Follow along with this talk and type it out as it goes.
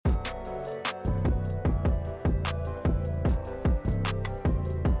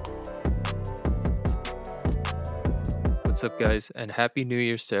What's up, guys, and Happy New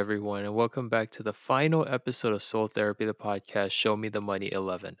Year's to everyone, and welcome back to the final episode of Soul Therapy, the podcast, Show Me the Money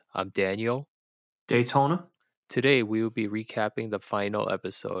 11. I'm Daniel. Daytona. Today, we will be recapping the final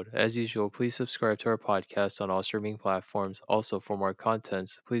episode. As usual, please subscribe to our podcast on all streaming platforms. Also, for more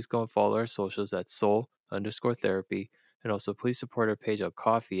contents, please go and follow our socials at soul_therapy, and also please support our page on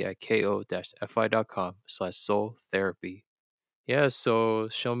Ko-fi at ko-fi.com/soultherapy. Yeah, so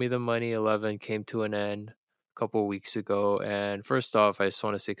Show Me the Money 11 came to an end couple weeks ago, and first off, I just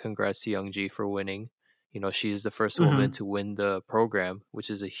want to say congrats to Youngji for winning. You know, she's the first woman to win the program, which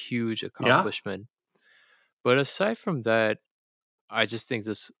is a huge accomplishment. But aside from that, I just think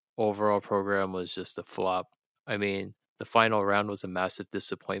this overall program was just a flop. I mean, the final round was a massive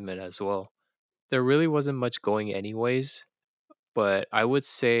disappointment as well. There really wasn't much going anyways, but I would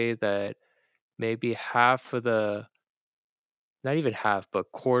say that maybe half of the, not even half,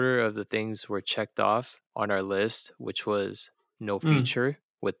 but quarter of the things were checked off on our list, which was no feature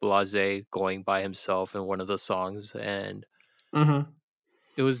with Blase going by himself in one of the songs. And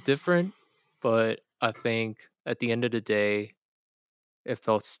it was different, but I think at the end of the day, it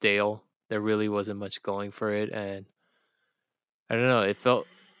felt stale. There really wasn't much going for it. And I don't know, it felt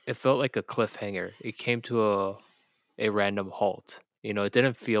like a cliffhanger. It came to a random halt. You know, it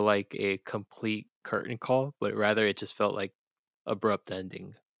didn't feel like a complete curtain call, but rather it just felt like abrupt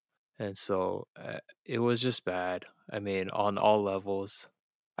ending. And so it was just bad. I mean, on all levels.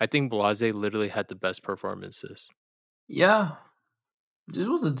 I think Blase literally had the best performances. Yeah, this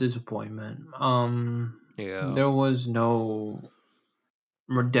was a disappointment. Yeah. There was no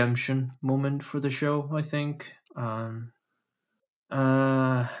redemption moment for the show, I think. We've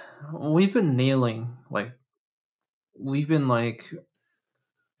been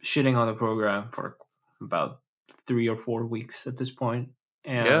shitting on the program for about 3 or 4 weeks at this point,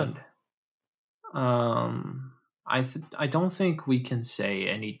 and I don't think we can say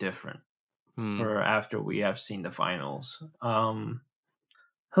any different for after we have seen the finals.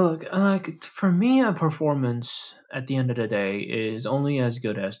 Look, like for me, a performance at the end of the day is only as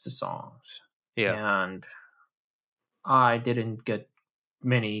good as the songs. Yeah. And I didn't get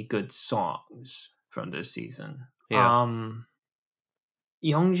many good songs from this season. Yeah.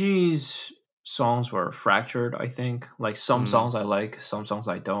 Youngji's songs were fractured, I think. Like some songs I like, some songs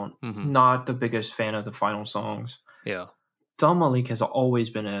I don't. Not the biggest fan of the final songs. Yeah. Don Malik has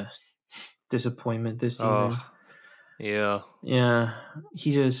always been a disappointment this season. Yeah. Yeah.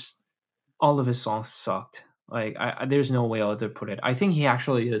 He just, all of his songs sucked. Like, there's no way I'll ever put it. I think he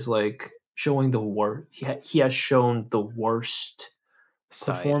actually is like showing the worst. He has shown the worst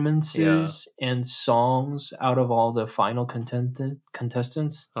performances and songs out of all the final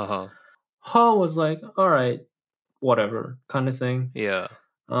contestants. Hall was like, all right, whatever kind of thing. Yeah.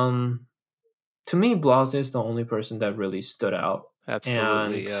 To me, Blase is the only person that really stood out.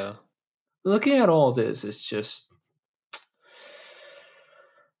 Absolutely. And yeah. Looking at all this, it's just,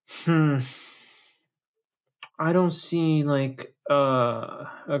 I don't see like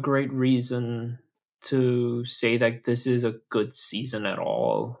a great reason to say that this is a good season at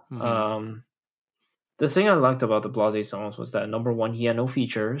all. The thing I liked about the Blase songs was that number one, he had no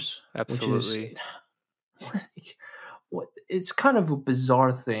features. Absolutely. It's kind of a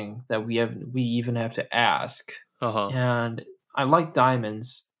bizarre thing that we even have to ask. And I like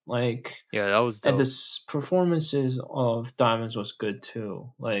Diamonds. Like, yeah, that was dope. And the performances of Diamonds was good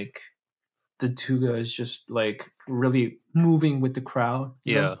too. Like, the two guys just like really moving with the crowd.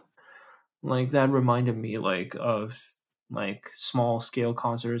 Yeah. Like that reminded me like of like small scale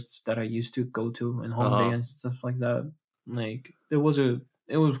concerts that I used to go to in Hongdae and stuff like that. Like it was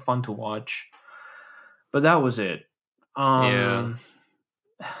fun to watch. But that was it.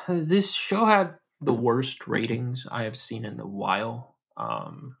 This show had the worst ratings I have seen in a while. I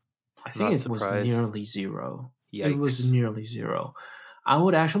think it was nearly 0. Yikes. It was nearly 0. I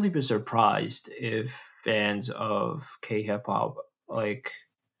would actually be surprised if fans of K-hip hop, like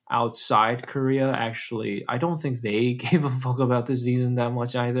outside Korea, actually, I don't think they gave a fuck about this season that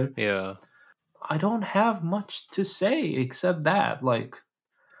much either. Yeah. I don't have much to say except that, like,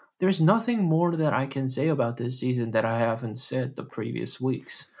 there's nothing more that I can say about this season that I haven't said the previous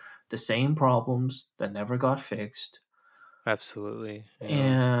weeks. The same problems that never got fixed. Absolutely. Yeah.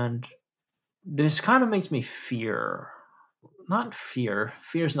 And this kind of makes me fear. Not fear.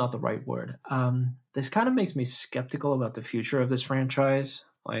 Fear is not the right word. This kind of makes me skeptical about the future of this franchise.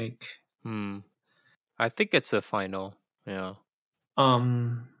 Like, I think it's a final. Yeah.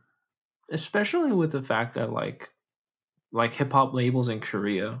 Especially with the fact that like hip hop labels in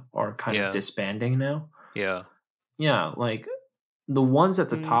Korea are kind of disbanding now. Yeah. Yeah, like the ones at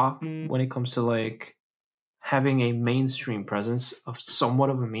the top when it comes to like having a mainstream presence, of somewhat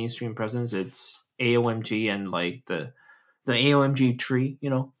of a mainstream presence. It's AOMG and like the AOMG tree, you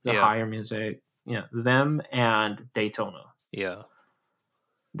know, the Yeah. higher music, yeah, them and Daytona. Yeah.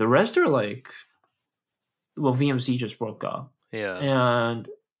 The rest are like, well, VMC just broke up, Yeah. and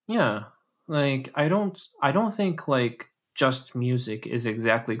yeah, like I don't think like just music is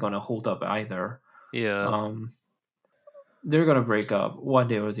exactly going to hold up either. Yeah. They're going to break up one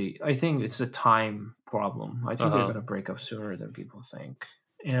day or the. I think it's a time problem. I think they're Uh-huh. going to break up sooner than people think.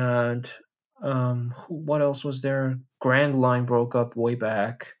 And what else was there? Grand Line broke up way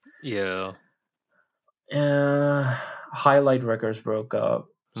back. Yeah. Highlight Records broke up.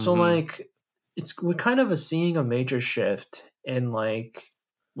 So Mm-hmm. like we're kind of seeing a major shift in like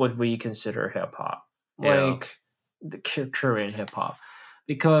what we consider hip hop, Yeah. like the Korean hip hop,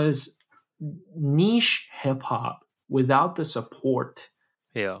 because niche hip hop without the support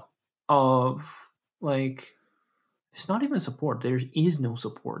Yeah. of like, it's not even support. There is no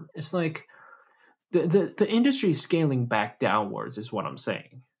support. It's like the industry is scaling back downwards is what I'm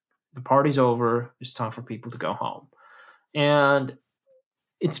saying. The party's over. It's time for people to go home. And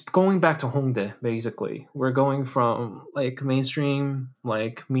it's going back to Hongdae, basically. We're going from like mainstream,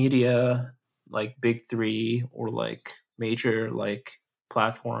 like media, like big three or like major like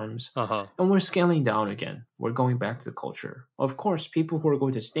platforms, Uh-huh. and we're scaling down again. We're going back to the culture. Of course, people who are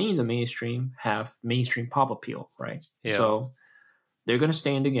going to stay in the mainstream have mainstream pop appeal, right? Yeah. So they're going to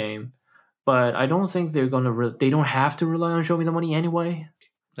stay in the game, but I don't think they're going to. They don't have to rely on Show Me the Money anyway.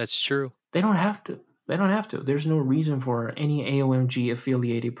 That's true. They don't have to. They don't have to. There's no reason for any AOMG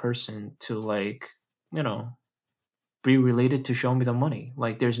affiliated person to like, you know, be related to Show Me the Money.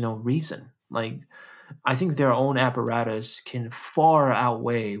 Like, there's no reason. Like, I think their own apparatus can far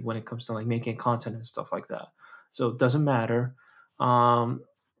outweigh when it comes to like making content and stuff like that. So it doesn't matter. And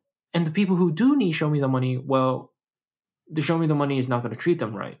the people who do need Show Me the Money, well, the Show Me the Money is not going to treat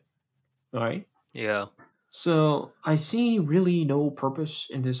them right. Right? Yeah. So I see really no purpose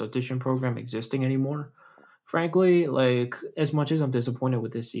in this audition program existing anymore. Frankly, like, as much as I'm disappointed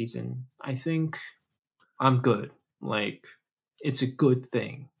with this season, I think I'm good. Like, it's a good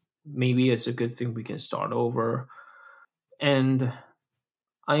thing. Maybe it's a good thing we can start over. And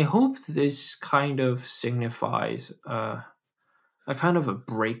I hope this kind of signifies a kind of a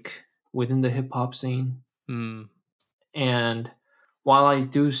break within the hip hop scene. Mm. And while I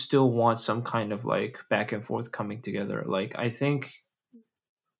do still want some kind of like back and forth coming together, like I think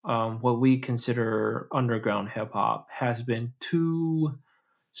what we consider underground hip hop has been too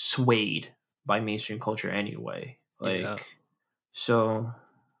swayed by mainstream culture anyway. Yeah. Like, so,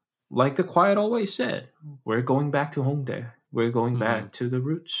 like the Quiet always said, we're going back to Hongdae. We're going back to the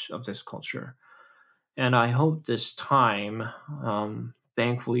roots of this culture. And I hope this time,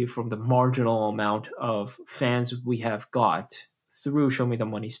 thankfully, from the marginal amount of fans we have got through Show Me the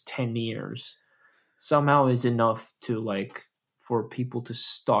Money's 10 years, somehow is enough to like for people to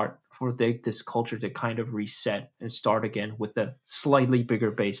start for this culture to kind of reset and start again with a slightly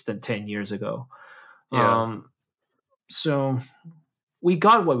bigger base than 10 years ago. Yeah. So we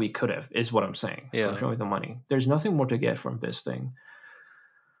got what we could have is what I'm saying from Yeah. Show Me the Money. There's nothing more to get from this thing.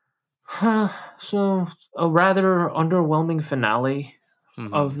 So a rather underwhelming finale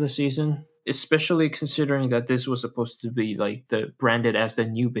of the season, especially considering that this was supposed to be like the branded as the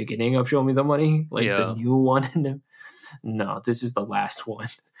new beginning of Show Me the Money, like the new one. No, this is the last one.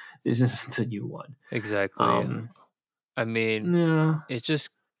 This is the new one. Exactly. I mean, yeah. It just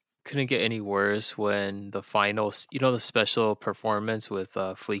couldn't get any worse when the finals, the special performance with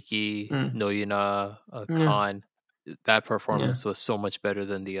Fleeky, Noyuna, Khan, that performance was so much better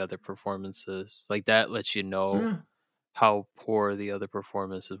than the other performances. Like, that lets you know how poor the other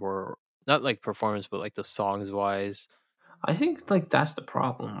performances were. Not like performance, but like the songs wise. I think like that's the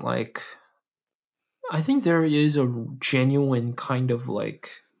problem. Like, I think there is a genuine kind of like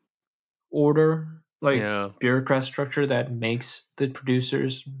order, like bureaucrat structure that makes the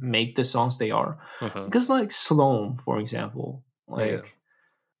producers make the songs they are. Because like Sloan, for example, like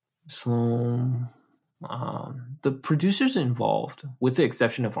Sloan, the producers involved, with the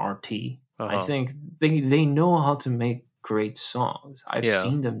exception of RT, I think they know how to make great songs. I've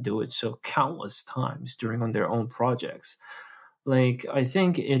seen them do it so countless times during on their own projects. Like, I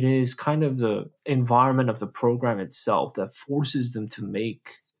think it is kind of the environment of the program itself that forces them to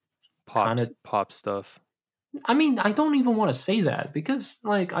make pop stuff. I mean, I don't even want to say that because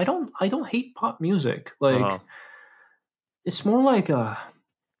like I don't hate pop music. Like it's more like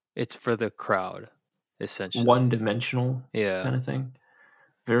it's for the crowd, essentially. One-dimensional kind of thing.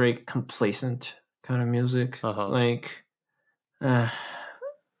 Very complacent kind of music. Like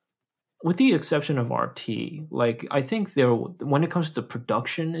with the exception of RT, like I think when it comes to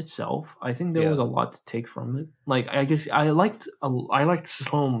production itself, I think there was a lot to take from it. Like I guess I liked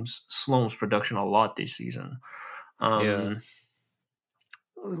Sloan's production a lot this season. Groovy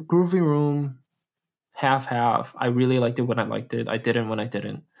Room, half. I really liked it when I liked it. I didn't when I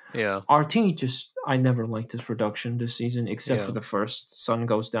didn't. Yeah. RT I never liked his production this season, except for the first Sun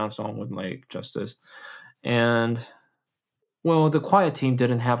Goes Down song with like Justice. And well, the Quiet Team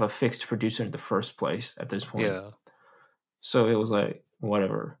didn't have a fixed producer in the first place at this point. Yeah. So it was like,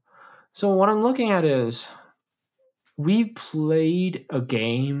 whatever. So what I'm looking at is we played a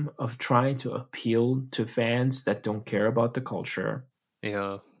game of trying to appeal to fans that don't care about the culture.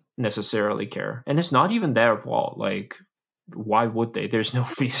 Yeah. Necessarily care. And it's not even their fault. Like, why would they? There's no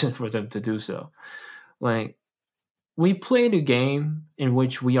reason for them to do so. Like, we played a game in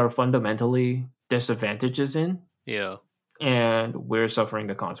which we are fundamentally disadvantages in. Yeah. And we're suffering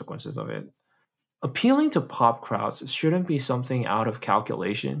the consequences of it. Appealing to pop crowds shouldn't be something out of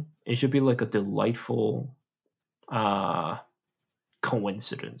calculation. It should be like a delightful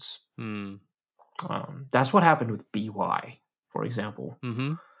coincidence. That's what happened with BY, for example.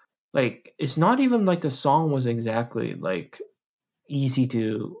 Mm-hmm. Like, it's not even like the song was exactly like easy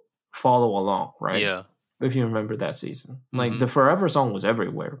to follow along, right? Yeah. If you remember that season, like the Forever song was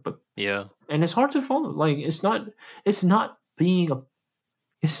everywhere, but yeah, and it's hard to follow. Like, it's not about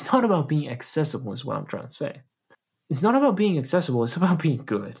being accessible, is what I'm trying to say. It's not about being accessible. It's about being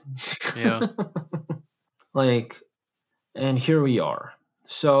good. Yeah. Like, and here we are.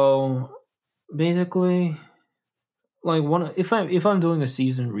 So basically, like if I'm doing a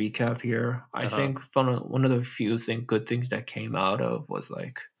season recap here, I think one of the few good things that came out of was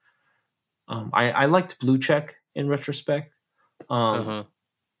like, I liked Blue Check in retrospect,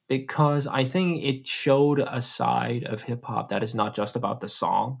 because I think it showed a side of hip hop that is not just about the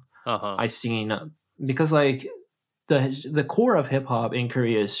song. I seen because like the core of hip hop in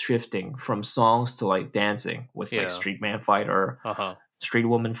Korea is shifting from songs to like dancing with like Street Man Fighter, Street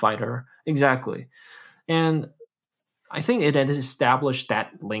Woman Fighter, exactly, and I think it had established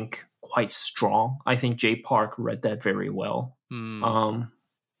that link quite strong. I think Jay Park read that very well.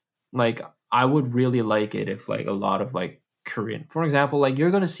 Like, I would really like it if like a lot of like Korean, for example, like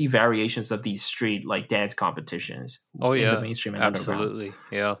you're gonna see variations of these street like dance competitions. In the mainstream and absolutely,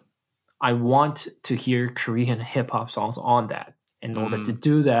 underground. I want to hear Korean hip hop songs on that. In order to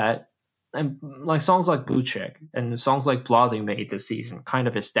do that, and like songs like Blue Check and songs like Blase made this season kind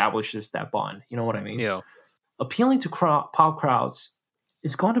of establishes that bond. You know what I mean? Yeah. Appealing to pop crowds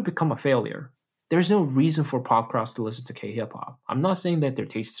is going to become a failure. There's no reason for pop crowds to listen to K-hip hop. I'm not saying that their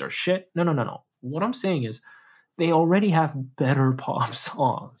tastes are shit. No. What I'm saying is they already have better pop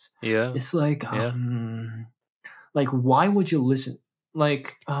songs. Yeah. It's like, like, why would you listen?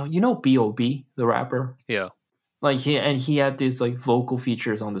 Like, B.O.B., the rapper? Yeah. Like, he had these like vocal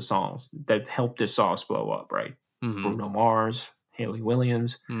features on the songs that helped his songs blow up, right? Bruno Mars, Hayley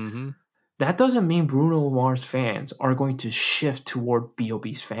Williams. That doesn't mean Bruno Mars fans are going to shift toward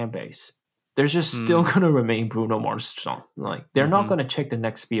B.O.B.'s fan base. They're just still going to remain Bruno Mars song. Like, they're not going to check the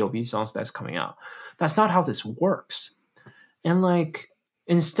next B.O.B. songs that's coming out. That's not how this works. And like,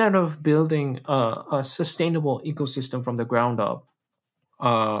 instead of building a sustainable ecosystem from the ground up,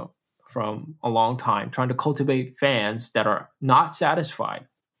 from a long time, trying to cultivate fans that are not satisfied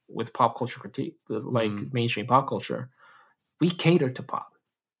with pop culture critique, like mainstream pop culture, we cater to pop.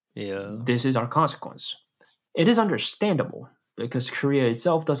 Yeah. This is our consequence. It is understandable because Korea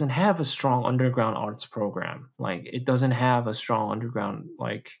itself doesn't have a strong underground arts program. Like, it doesn't have a strong underground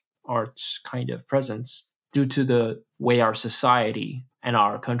like arts kind of presence due to the way our society and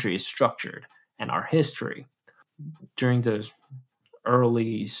our country is structured and our history. During the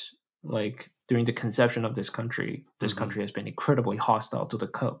during the conception of this country has been incredibly hostile to the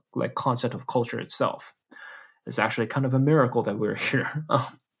concept of culture itself. It's actually kind of a miracle that we're here.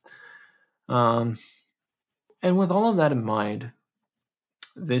 And with all of that in mind,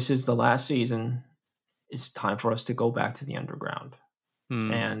 this is the last season. It's time for us to go back to the underground.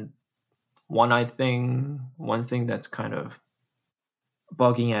 And one thing that's kind of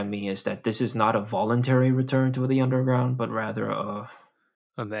bugging at me is that this is not a voluntary return to the underground, but rather a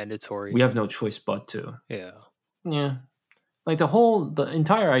mandatory. We have no choice but to. Yeah. Like, the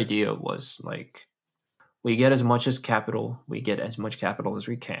entire idea was like, we get as much capital as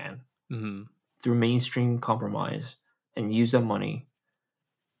we can through mainstream compromise, and use that money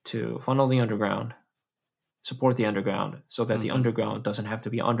to funnel the underground, support the underground, so that the underground doesn't have to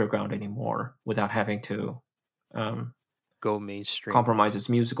be underground anymore without having to go mainstream, compromise its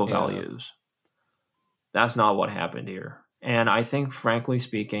musical values. That's not what happened here. And I think, frankly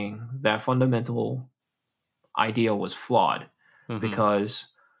speaking, that fundamental idea was flawed because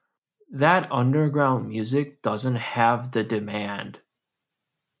that underground music doesn't have the demand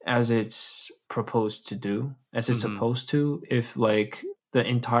as it's proposed to do, as it's supposed to, if like the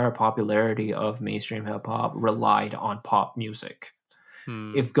entire popularity of mainstream hip hop relied on pop music.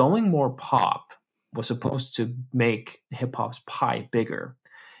 If going more pop was supposed to make hip hop's pie bigger,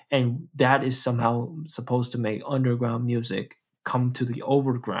 and that is somehow supposed to make underground music come to the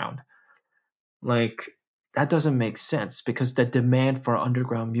overground, like that doesn't make sense because the demand for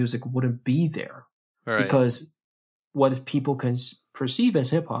underground music wouldn't be there. Right. Because what people can perceive as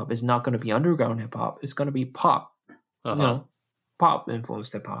hip hop is not going to be underground hip hop. It's going to be pop, pop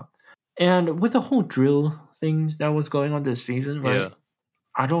influenced hip hop. And with the whole drill things that was going on this season, right? Yeah.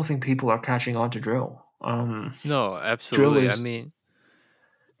 I don't think people are catching on to drill. No, absolutely. I mean,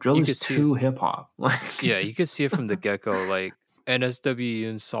 drill is too hip hop. Yeah, you could see it from the get go. Like NSW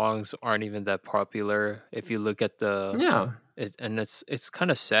Yoon's songs aren't even that popular if you look at the and it's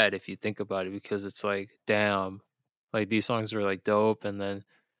kind of sad if you think about it because it's like, damn, like these songs are like dope, and then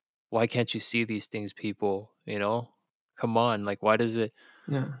why can't you see these things, people? You know, come on, like why does it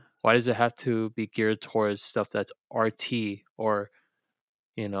have to be geared towards stuff that's RT or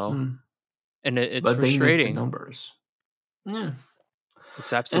and it's but frustrating. They make the numbers. Yeah,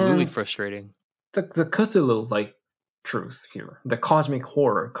 it's absolutely frustrating. The Cthulhu like truth here, the cosmic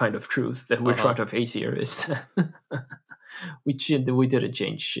horror kind of truth that we're trying to face here is that we didn't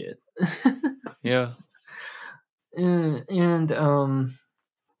change shit. Yeah. And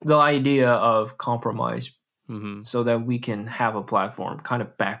the idea of compromise so that we can have a platform kind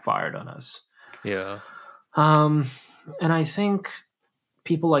of backfired on us. Yeah. And I think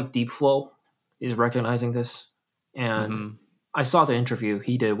people like Deep Flow is recognizing this. And I saw the interview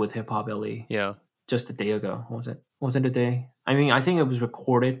he did with Hip Hop Ellie. Yeah. Just a day ago. Was it a day? I mean, I think it was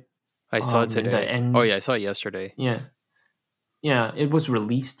recorded. I saw it today. Oh yeah, I saw it yesterday. Yeah. Yeah, it was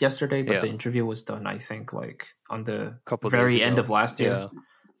released yesterday, but the interview was done, I think, like on the very end of last year.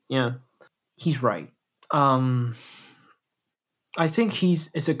 Yeah. He's right. I think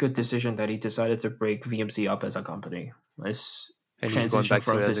it's a good decision that he decided to break VMC up as a company. Let's transition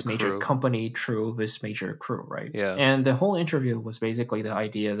from this major company to this major crew, right? Yeah. And the whole interview was basically the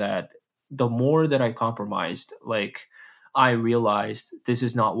idea that the more that I compromised, like I realized this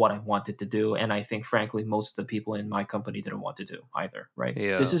is not what I wanted to do. And I think, frankly, most of the people in my company didn't want to do either, right?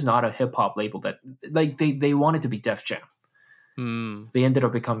 Yeah. This is not a hip hop label that, like, they wanted to be Def Jam. They ended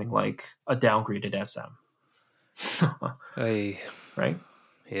up becoming like a downgraded SM. Right?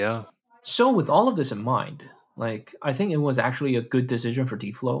 Yeah. So with all of this in mind, like, I think it was actually a good decision for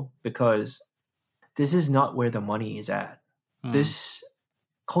D-Flow because this is not where the money is at. This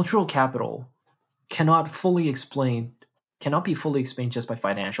cultural capital cannot be fully explained just by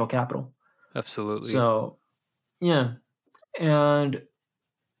financial capital. Absolutely. So, yeah. And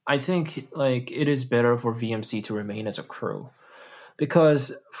I think like it is better for VMC to remain as a crew.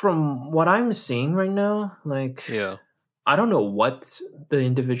 Because from what I'm seeing right now, like I don't know what the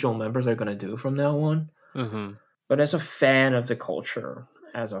individual members are going to do from now on. But as a fan of the culture,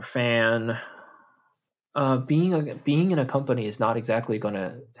 as a fan, being in a company is not exactly going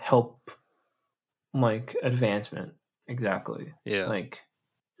to help like advancement. Exactly. Yeah.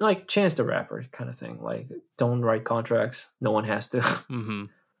 Like Chance the Rapper kind of thing. Like, don't write contracts. No one has to.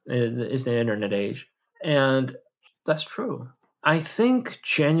 It's the internet age. And that's true. I think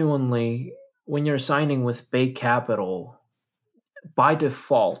genuinely when you're signing with big capital, by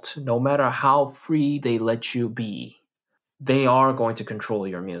default, no matter how free they let you be, they are going to control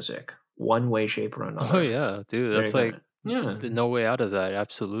your music one way, shape, or another. Oh yeah, dude. That's no way out of that.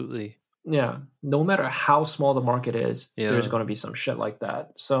 Absolutely. Yeah. No matter how small the market is, there's going to be some shit like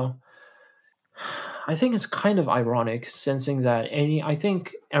that. So I think it's kind of ironic sensing that I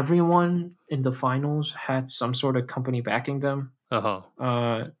think everyone in the finals had some sort of company backing them.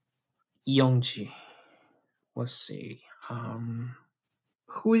 Youngji. Let's see.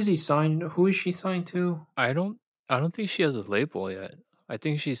 Who is she signed to? I don't think she has a label yet. I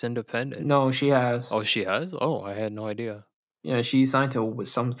think she's independent. No, she has. Oh, she has? Oh, I had no idea. Yeah, she signed to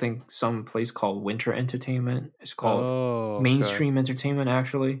some place called Winter Entertainment. It's called Mainstream Entertainment,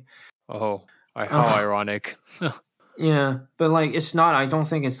 actually. Oh, how ironic. Yeah, but like it's not. I don't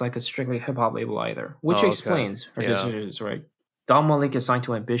think it's like a strictly hip hop label either, which explains her decisions, right? Don Malik is signed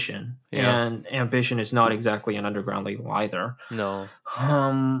to Ambition, and Ambition is not exactly an underground label either. No.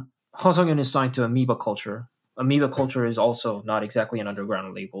 Hoseong is signed to Amoeba Culture. Amoeba Culture is also not exactly an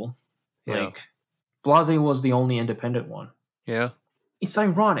underground label. Like, Blase was the only independent one. Yeah. It's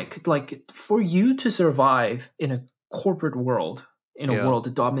ironic. Like, for you to survive in a corporate world, in a Yeah.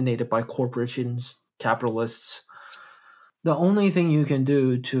 world dominated by corporations, capitalists, the only thing you can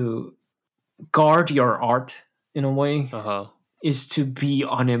do to guard your art in a way Uh-huh. is to be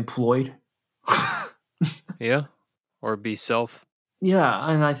unemployed. Yeah. Or be self. Yeah,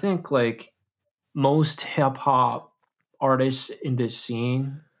 and I think like most hip hop artists in this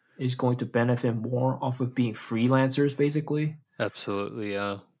scene is going to benefit more off of being freelancers, basically. Absolutely,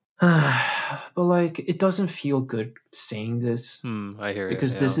 yeah. But like, it doesn't feel good saying this I hear it,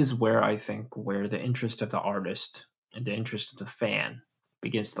 because this yeah. is where I think where the interest of the artist and the interest of the fan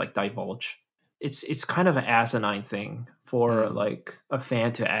begins to like divulge. It's kind of an asinine thing for like a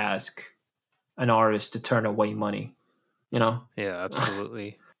fan to ask an artist to turn away money, you know? Yeah,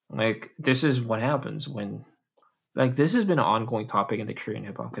 absolutely. Like this is what happens when like this has been an ongoing topic in the Korean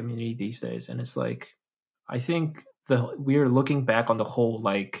hip hop community these days, and it's like I think we're looking back on the whole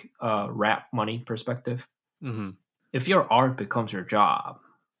like rap money perspective. Mm-hmm. If your art becomes your job,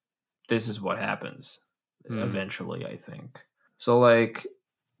 this is what happens Mm. eventually, I think. So like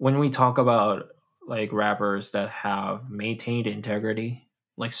when we talk about like rappers that have maintained integrity,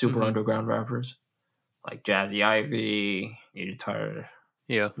 like super underground rappers, like Jazzy Ivy, Needed Tire,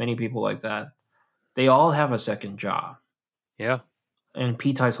 Yeah. many people like that, they all have a second job. Yeah. And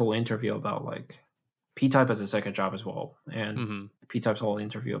P-Type's whole interview about like P-Type has a second job as well, and P-Type's whole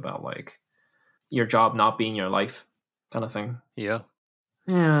interview about like your job not being your life kind of thing. Yeah.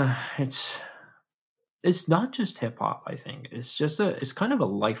 Yeah, it's not just hip hop. I think it's kind of a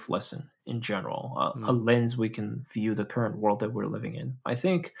life lesson in general, a lens we can view the current world that we're living in. I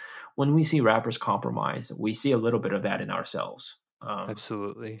think when we see rappers compromise, we see a little bit of that in ourselves.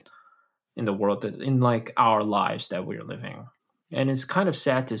 Absolutely. In the world that in like our lives that we're living. And it's kind of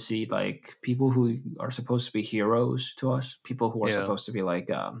sad to see like people who are supposed to be heroes to us, people who are supposed to be like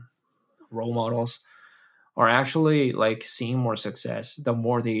role models, are actually like seeing more success the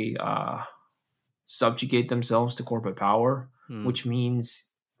more they subjugate themselves to corporate power, which means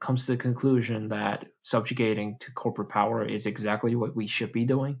comes to the conclusion that subjugating to corporate power is exactly what we should be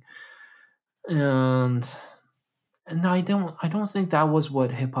doing. And I don't think that was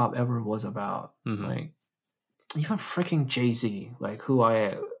what hip hop ever was about. Like even freaking Jay-Z, like who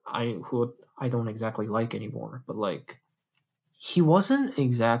I don't exactly like anymore, but like he wasn't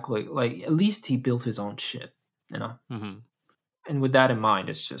exactly like, at least he built his own shit, you know. And with that in mind,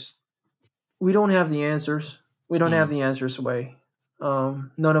 it's just we don't have the answers. We don't have the answers away.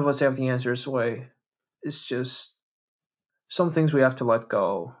 None of us have the answers away. It's just some things we have to let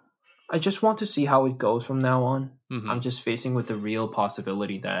go. I just want to see how it goes from now on. I'm just facing with the real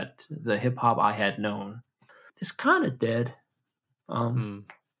possibility that the hip hop I had known is kind of dead.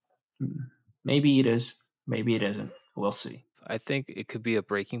 Maybe it is. Maybe it isn't. We'll see. I think it could be a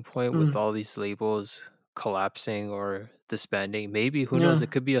breaking point with all these labels collapsing or disbanding. Maybe, who knows,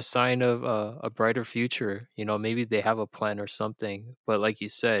 it could be a sign of a brighter future. You know, maybe they have a plan or something. But like you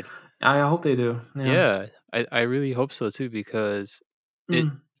said, I hope they do. Yeah, I really hope so too, because it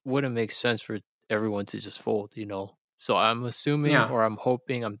wouldn't make sense for everyone to just fold, you know. So I'm assuming, or I'm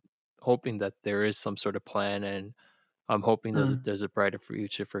hoping that there is some sort of plan, and I'm hoping there's a brighter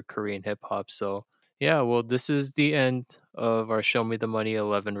future for Korean hip hop. So yeah, well, this is the end of our Show Me the Money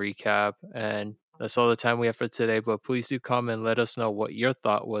 11 recap, and that's all the time we have for today. But please do comment and let us know what your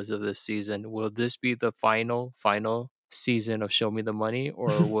thought was of this season. Will this be the final season of Show Me the Money, or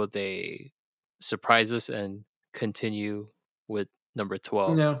will they surprise us and continue with number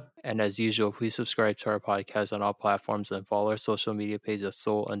 12? No. And as usual, please subscribe to our podcast on all platforms and follow our social media page at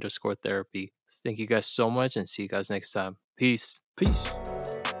soul_therapy. Thank you guys so much, and see you guys next time. Peace. Peace.